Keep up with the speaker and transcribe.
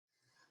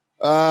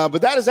But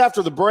that is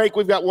after the break.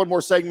 We've got one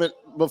more segment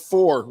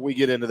before we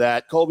get into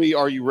that. Colby,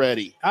 are you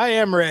ready? I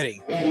am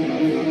ready.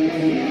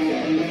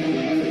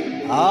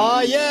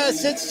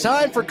 Yes, it's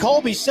time for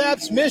Colby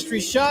Sapp's Mystery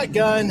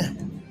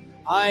Shotgun.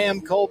 I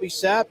am Colby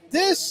Sapp.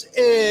 This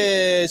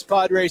is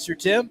Pod Racer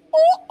Tim.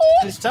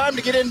 It's time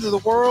to get into the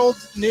world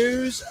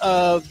news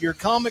of your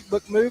comic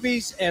book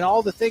movies and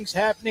all the things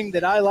happening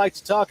that I like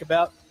to talk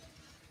about.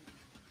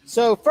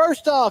 So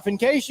first off, in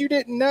case you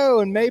didn't know,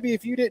 and maybe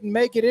if you didn't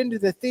make it into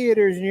the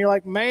theaters and you're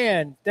like,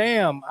 man,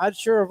 damn, I'd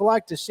sure have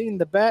liked to seen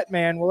the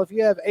Batman. Well, if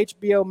you have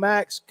HBO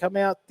Max come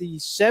out the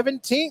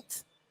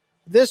 17th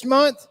this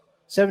month,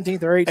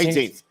 17th or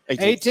 18th?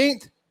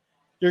 18th.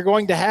 You're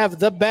going to have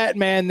the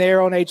Batman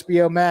there on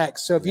HBO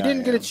Max. So if you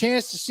didn't get a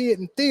chance to see it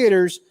in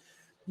theaters,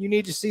 you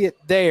need to see it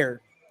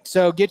there.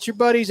 So get your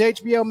buddy's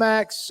HBO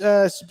Max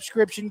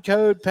subscription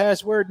code,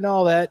 password, and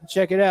all that, and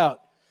check it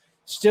out.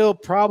 Still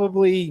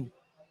probably...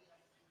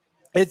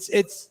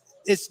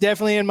 It's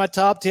definitely in my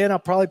top 10. I'll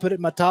probably put it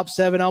in my top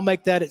 7. I'll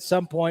make that at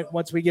some point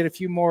once we get a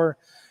few more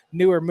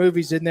newer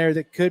movies in there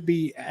that could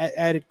be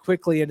added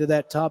quickly into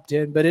that top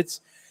 10. But it's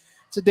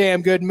a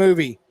damn good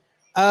movie.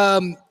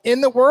 In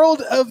the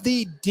world of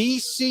the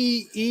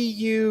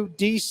DCEU,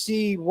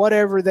 DC,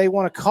 whatever they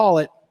want to call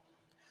it,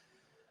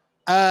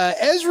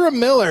 Ezra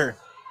Miller,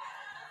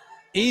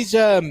 he's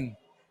they're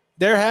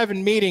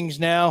having meetings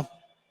now.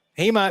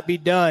 He might be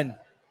done.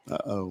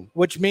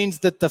 Which means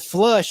that the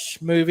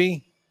Flush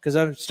movie, because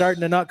I'm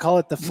starting to not call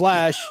it the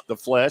Flash. The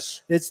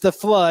Flesh. It's the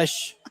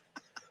Flush.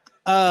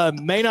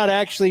 May not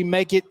actually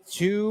make it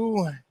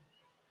to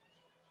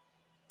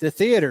the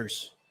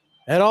theaters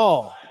at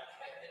all.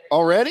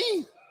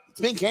 Already?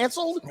 It's being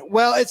canceled?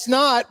 Well, it's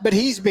not, but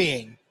he's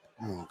being.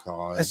 Oh,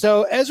 God.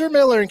 So Ezra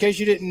Miller, in case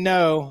you didn't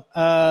know,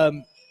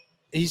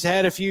 he's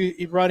had a few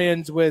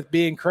run-ins with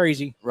being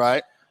crazy.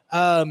 Right.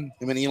 Him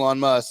and Elon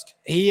Musk.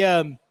 He...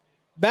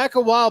 back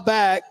a while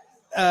back,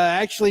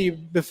 actually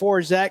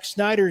before Zack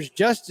Snyder's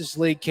Justice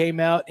League came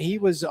out, he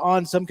was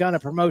on some kind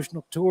of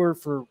promotional tour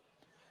for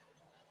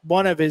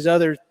one of his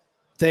other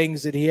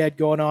things that he had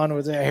going on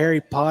with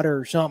Harry Potter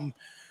or something.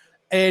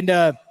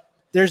 And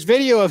there's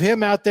video of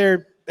him out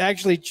there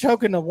actually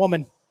choking a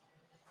woman.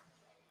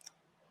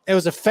 It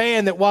was a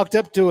fan that walked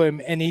up to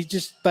him, and he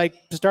just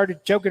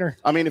started choking her.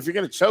 I mean, if you're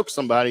going to choke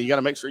somebody, you got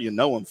to make sure you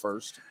know him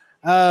first.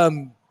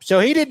 So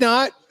he did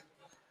not.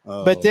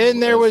 But then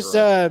there was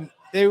the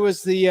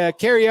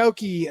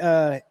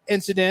karaoke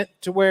incident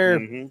to where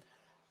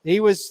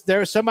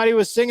somebody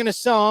was singing a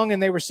song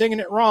and they were singing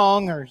it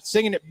wrong or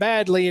singing it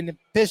badly, and it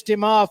pissed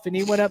him off, and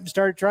he went up and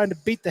started trying to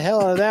beat the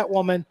hell out of that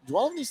woman. Do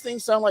all of these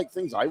things sound like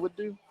things I would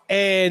do?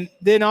 And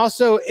then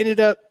also ended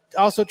up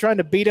trying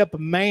to beat up a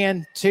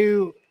man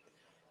too.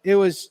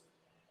 It's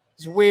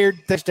weird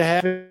things to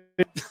happen.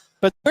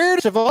 But the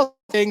weirdest of all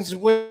things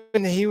when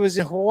he was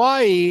in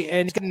Hawaii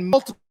and he's getting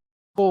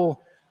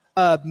multiple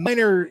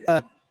minor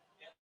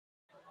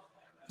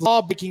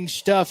law-breaking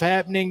stuff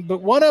happening,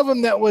 but one of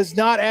them that was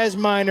not as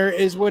minor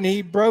is when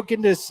he broke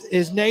into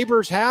his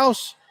neighbor's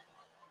house.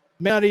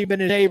 Not even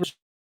his neighbor's.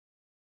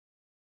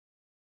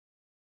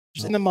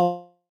 In them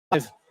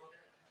alive.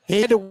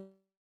 He had to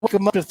wake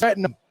him up to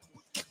threaten him.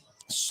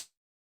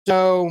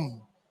 So,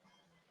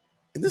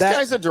 and this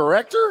guy's a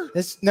director?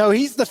 No,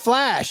 he's the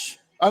Flash.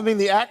 I mean,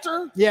 the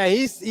actor? Yeah,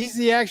 he's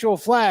the actual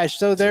Flash.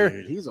 So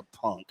Dude, he's a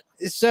punk.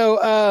 So,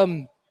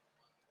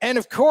 and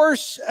of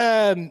course,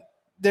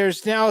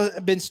 there's now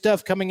been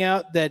stuff coming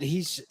out that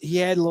he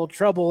had a little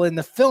trouble in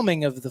the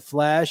filming of The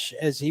Flash,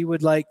 as he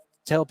would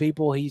tell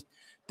people he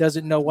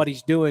doesn't know what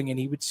he's doing, and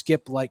he would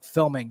skip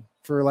filming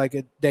for a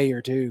day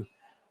or two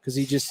because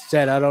he just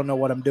said, "I don't know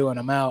what I'm doing.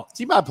 I'm out." Is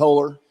he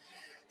bipolar?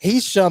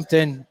 He's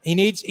something. He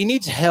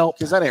needs help.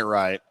 Because that ain't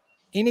right.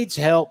 He needs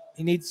help.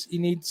 He needs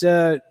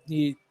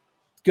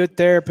good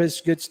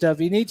therapists, good stuff.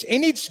 He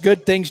needs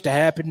good things to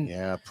happen.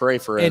 Yeah, pray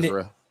for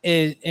Ezra.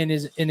 In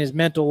his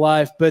mental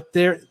life, but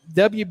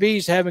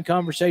WB's having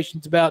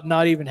conversations about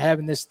not even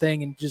having this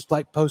thing and just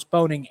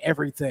postponing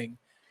everything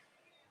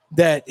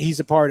that he's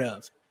a part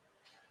of,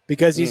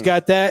 because he's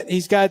got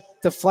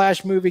the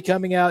Flash movie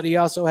coming out. He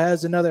also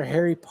has another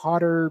Harry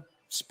Potter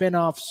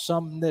spinoff,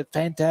 something that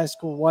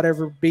fantastical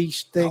whatever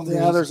beast thing. Oh,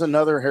 yeah, there's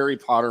another Harry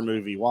Potter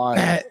movie.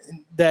 Why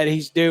that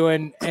he's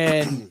doing,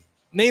 and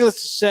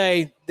needless to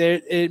say,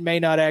 that it may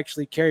not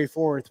actually carry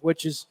forth,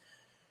 which is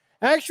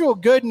actual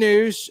good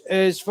news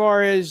as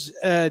far as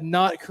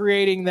not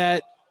creating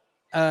that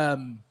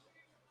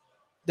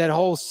that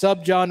whole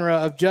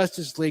subgenre of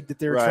Justice League that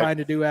they're trying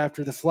to do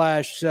after the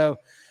Flash. So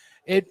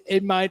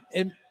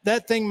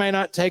that thing may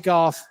not take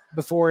off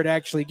before it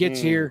actually gets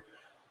here,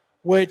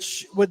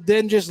 which would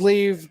then just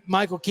leave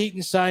Michael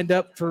Keaton signed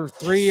up for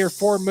 3 or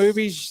 4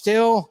 movies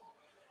still,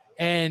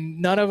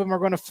 and none of them are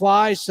going to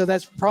fly. So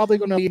that's probably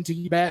going to lead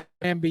into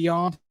Batman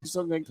Beyond.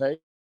 Still getting paid?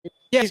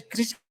 Yeah,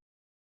 he's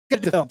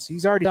good the films.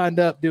 He's already signed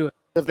up. Do it.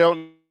 If they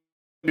don't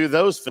do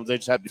those films, they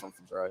just have different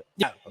films, right?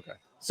 Yeah. Okay.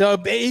 So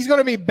he's going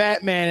to be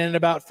Batman in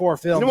about 4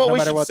 films. You know what no we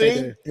matter should what see?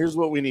 They do. Here's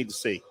what we need to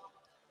see.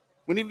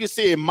 We need to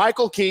see a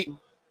Michael Keaton,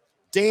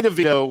 Danny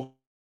DeVito,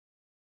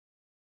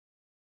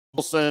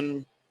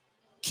 Wilson,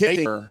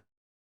 Kate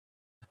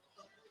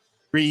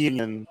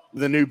reunion,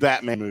 the new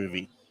Batman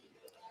movie.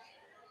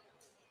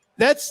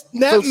 That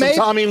So some may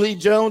Tommy Lee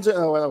Jones.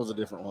 Oh, well, that was a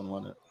different one,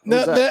 wasn't it? Or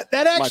was no,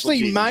 that actually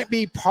Keaton? might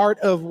be part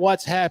of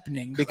what's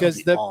happening because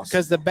That'd be awesome.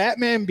 because the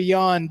Batman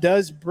Beyond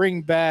does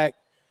bring back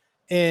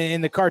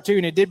in the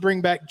cartoon. It did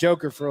bring back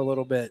Joker for a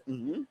little bit.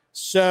 Mhm.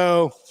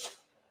 So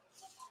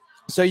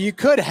you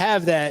could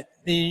have that.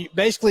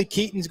 Basically,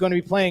 Keaton's going to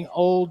be playing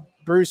old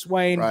Bruce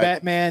Wayne, Right.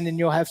 Batman, and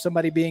you'll have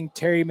somebody being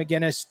Terry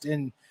McGinnis,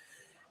 and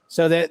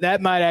so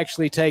that might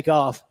actually take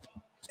off.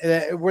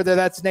 Whether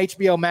that's an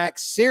HBO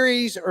Max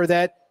series or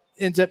that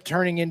ends up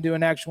turning into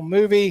an actual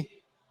movie,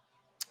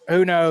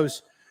 who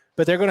knows?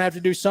 But they're going to have to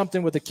do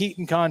something with the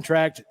Keaton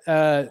contract.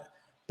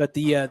 But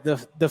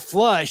the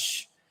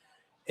Flush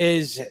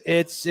is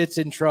it's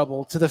in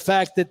trouble to the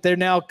fact that they're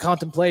now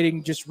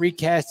contemplating just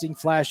recasting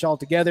Flash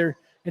altogether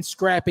and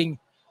scrapping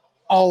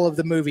all of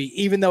the movie,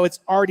 even though it's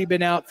already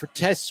been out for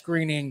test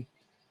screening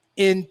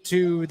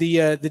into the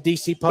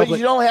DC But public.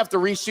 you don't have to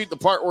reshoot the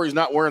part where he's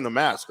not wearing the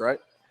mask, right?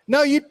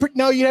 No, you'd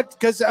have to,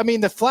 because I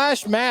mean the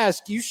Flash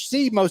mask, you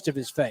see most of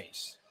his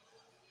face.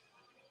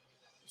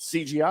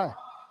 CGI.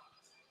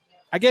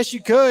 I guess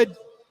you could.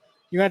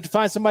 You're gonna have to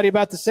find somebody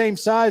about the same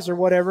size or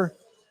whatever.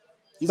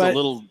 He's But-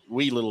 a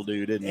wee little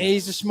dude, isn't he?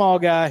 He's a small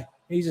guy.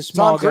 He's a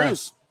small Tom guy.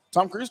 Cruise.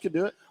 Tom Cruise could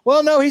do it.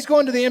 Well, no, he's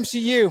going to the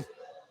MCU.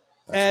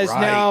 That's As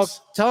right. now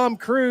Tom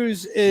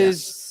Cruise is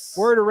Yes.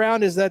 word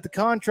around is that the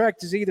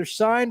contract is either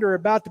signed or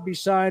about to be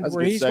signed, That's a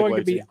where good he's going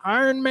to segue, be too.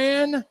 Iron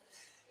Man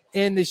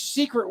in the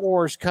Secret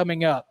Wars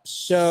coming up.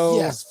 So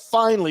Yes,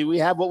 finally, we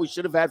have what we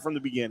should have had from the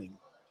beginning.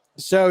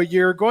 So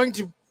you're going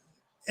to,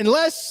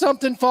 unless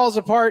something falls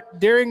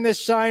apart during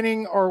this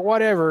signing or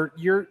whatever,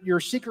 your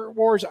Secret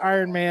Wars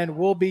Iron Man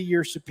will be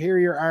your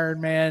superior Iron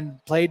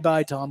Man, played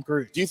by Tom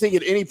Cruise. Do you think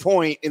at any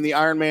point in the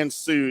Iron Man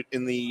suit,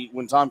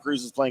 when Tom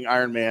Cruise is playing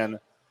Iron Man,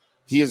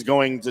 he is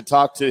going to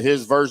talk to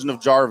his version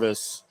of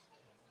Jarvis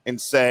and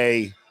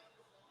say,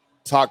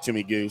 "Talk to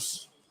me,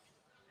 Goose"?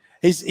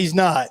 He's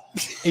not,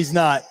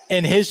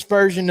 and his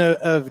version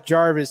of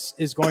Jarvis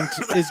is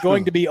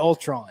going to be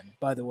Ultron,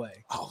 by the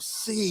way. Oh,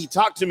 see,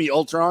 talk to me,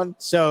 Ultron.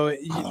 So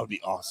Oh, that would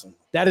be awesome.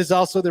 that is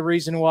also the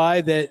reason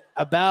why that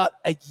about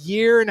a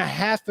year and a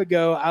half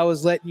ago, I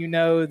was letting you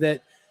know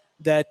that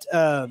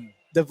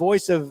the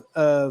voice of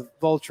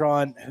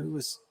Voltron, who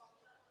was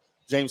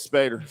James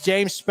Spader,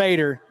 James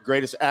Spader,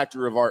 greatest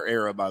actor of our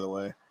era, by the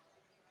way.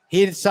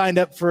 he had signed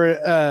up for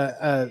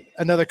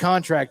another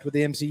contract with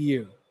the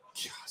MCU.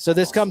 So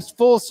this comes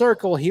full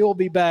circle. He will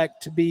be back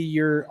to be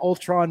your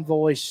Ultron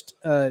voiced,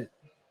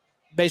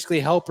 basically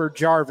helper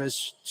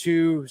Jarvis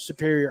to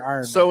Superior Iron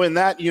Man. So in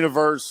that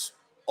universe,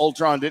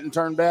 Ultron didn't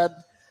turn bad.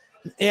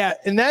 Yeah,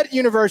 in that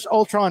universe,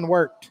 Ultron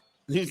worked.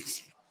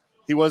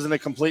 He wasn't a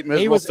complete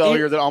miserable was-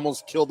 failure that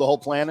almost killed the whole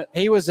planet.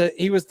 He was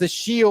the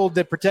shield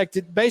that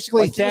protected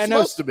basically Like he was Thanos.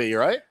 supposed to be,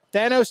 right?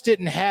 Thanos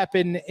didn't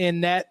happen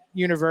in that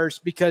universe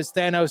because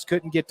Thanos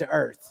couldn't get to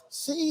Earth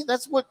See,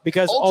 that's what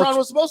because Ultron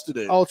was supposed to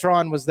do.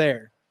 Ultron was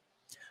there.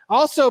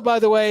 Also, by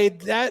the way,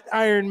 that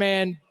Iron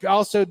Man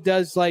also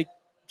does like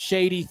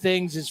shady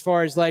things as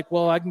far as like,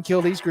 well, I can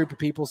kill these group of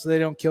people so they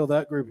don't kill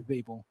that group of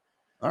people.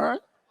 All right.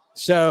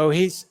 So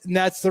and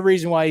that's the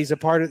reason why he's a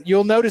part of.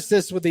 You'll notice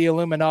this with the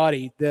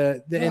Illuminati, in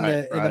the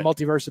Right.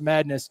 Multiverse of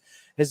Madness,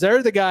 is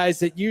they're the guys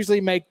that usually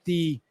make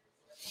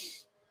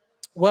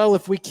well,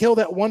 if we kill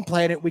that one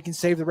planet, we can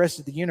save the rest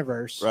of the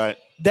universe. Right.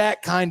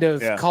 That kind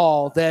of Yeah.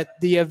 call that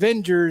the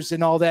Avengers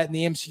and all that in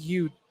the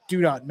MCU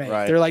do not make.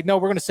 Right. They're like, no,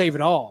 we're going to save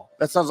it all.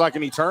 That sounds like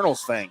an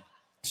Eternals thing.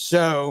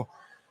 So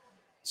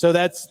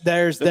there's Did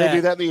that. they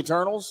do that in the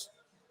Eternals?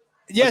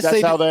 Yes, Like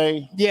that's they how do.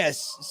 they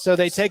Yes. So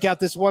they take out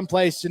this one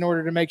place in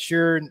order to make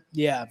sure.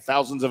 Yeah.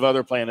 thousands of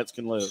other planets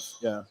can live.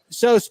 Yeah.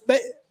 So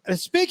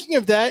speaking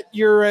of that,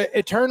 your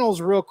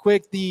Eternals, real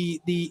quick,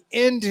 the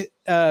end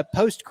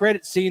post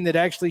credit scene that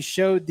actually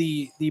showed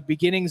the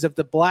beginnings of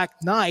the Black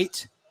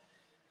Knight,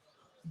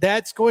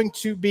 that's going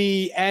to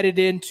be added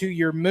into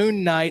your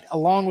Moon Knight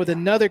along with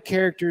another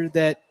character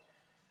that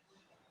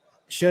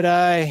should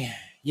I?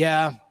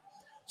 Yeah.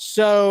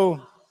 So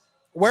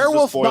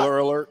Werewolf. Spoiler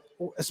alert.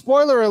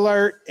 Spoiler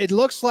alert, it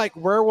looks like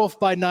Werewolf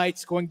by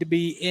Night's going to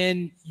be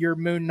in your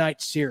Moon Knight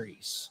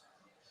series.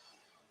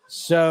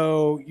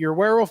 So your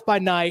Werewolf by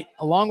Night,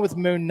 along with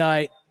Moon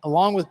Knight,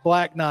 along with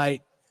Black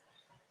Knight,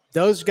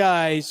 those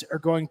guys are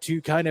going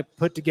to kind of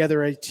put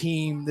together a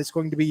team that's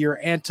going to be your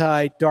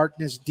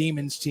anti-darkness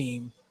demons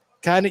team,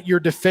 kind of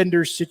your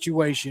Defenders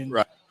situation.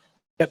 Right.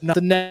 Yep, not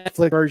the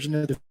Netflix version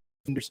of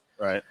Defenders.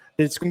 Right.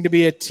 It's going to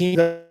be a team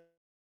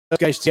of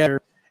guys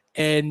together,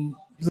 and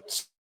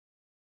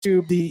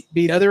to be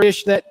the other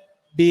ish that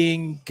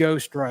being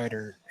Ghost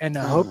Rider, and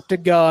I hope to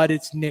God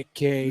it's Nick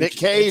Cage. Nick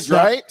Cage, It's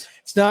not- right?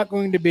 It's not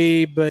going to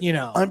be, but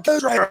I'm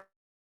Ghost Rider.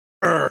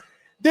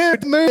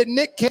 dude, the movie that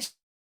Nick Cage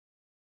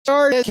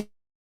started.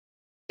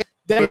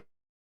 That,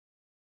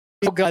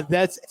 oh God,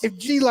 that's if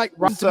G like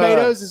Rotten With,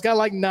 Tomatoes has got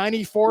like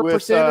 94% or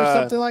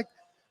something like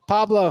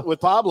Pablo. With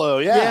Pablo,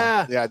 yeah.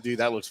 Yeah. Yeah, dude,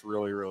 that looks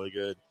really, really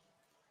good.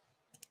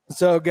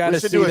 So got to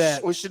see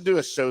that. We should do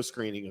a show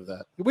screening of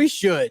that. We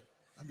should.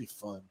 That'd be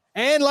fun.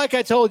 And like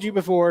I told you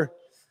before,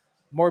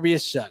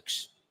 Morbius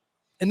sucks.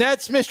 And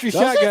that's Mystery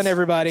Shotgun,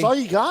 everybody. That's all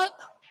you got?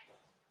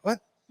 What?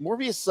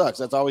 Morbius sucks.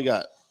 That's all we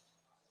got.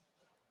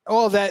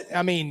 Oh,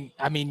 I mean,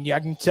 I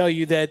can tell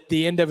you that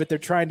the end of it, they're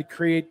trying to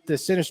create the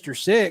Sinister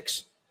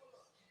Six.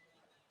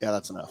 Yeah,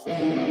 that's enough.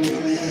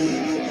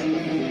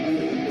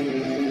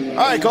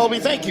 All right, Colby,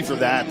 thank you for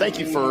that. Thank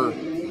you for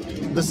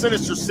the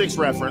Sinister Six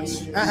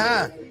reference.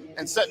 Uh-huh.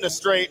 And setting us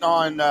straight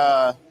on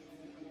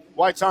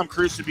why Tom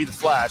Cruise should be the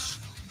Flash.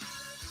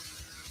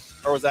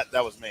 Or was that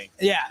was me?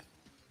 Yeah.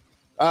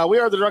 We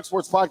are the Drunk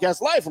Sports Podcast,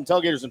 live from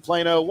Tailgaters in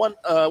Plano,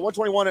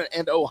 121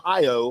 and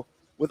Ohio,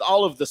 with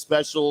all of the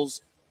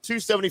specials.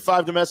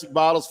 $2.75 domestic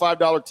bottles,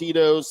 $5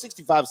 Tito's,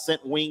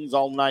 65-cent wings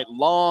all night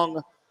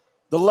long.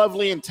 The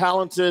lovely and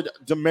talented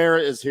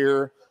Demara is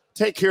here.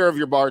 Take care of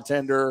your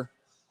bartender.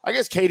 I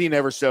guess Katie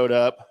never showed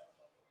up.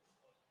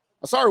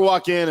 I saw her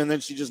walk in, and then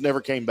she just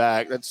never came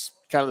back. That's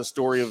kind of the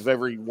story of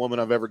every woman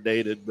I've ever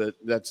dated, but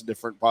that's a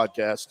different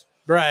podcast.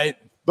 Right.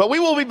 But we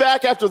will be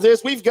back after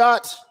this. We've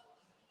got,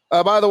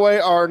 by the way,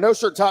 our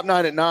no-shirt top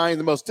 9 at 9,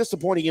 the most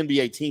disappointing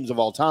NBA teams of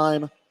all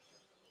time.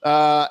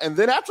 And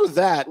then after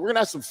that, we're going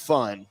to have some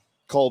fun,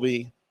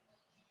 Colby,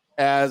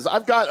 as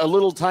I've got a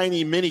little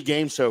tiny mini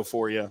game show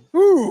for you.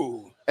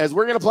 Ooh. As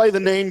we're going to play the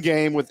name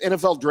game with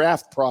NFL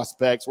draft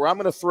prospects, where I'm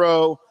going to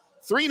throw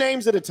 3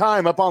 names at a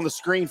time up on the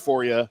screen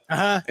for you.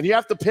 Uh-huh. And you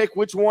have to pick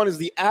which one is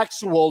the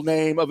actual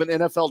name of an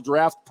NFL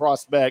draft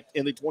prospect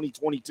in the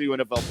 2022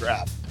 NFL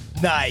draft.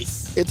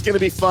 Nice. It's going to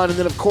be fun. And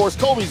then, of course,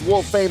 Colby's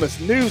world-famous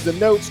news and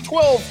notes,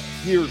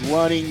 12 years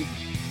running.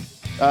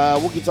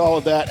 We'll get to all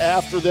of that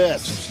after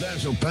this.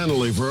 Substantial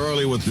penalty for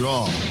early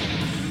withdrawal.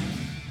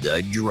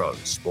 The Drunk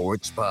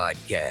Sports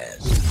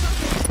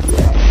Podcast.